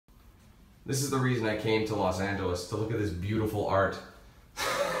This is the reason I came to Los Angeles, to look at this beautiful art.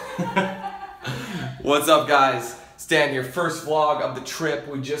 What's up, guys? Stan here, first vlog of the trip.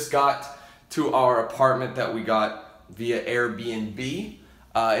 We just got to our apartment that we got via Airbnb.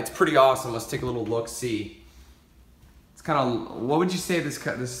 It's pretty awesome. Let's take a little look, see. It's kind of, what would you say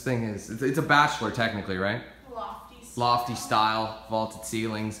this thing is? It's a bachelor technically, right? Lofty style, vaulted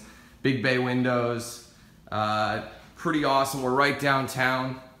ceilings, big bay windows. Pretty awesome. We're right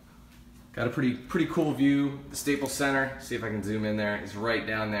downtown. Got a pretty cool view. The Staples Center, see if I can zoom in there, is right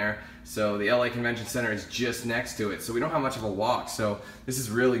down there. So the LA Convention Center is just next to it. So we don't have much of a walk. So this is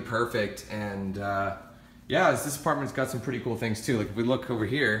really perfect. And yeah, this apartment's got some pretty cool things too. Like if we look over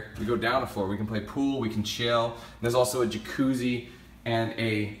here, we go down a floor, we can play pool, we can chill. And there's also a jacuzzi and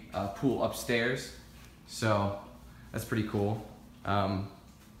a pool upstairs. So that's pretty cool. But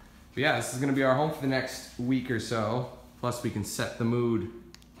yeah, this is gonna be our home for the next week or so. Plus we can set the mood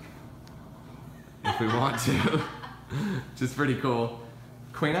if we want to. Just pretty cool.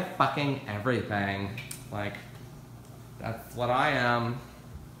 Queen of fucking everything. Like, that's what I am.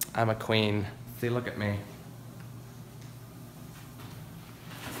 I'm a queen. See, look at me.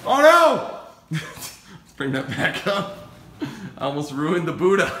 Oh no! Let's bring that back up. I almost ruined the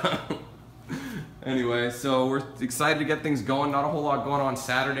Buddha. Anyway, so we're excited to get things going. Not a whole lot going on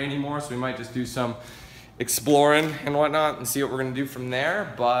Saturday anymore, so we might just do some exploring and whatnot and see what we're gonna do from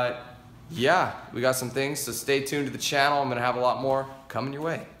there. But yeah, we got some things, so stay tuned to the channel. I'm gonna have a lot more coming your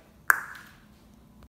way.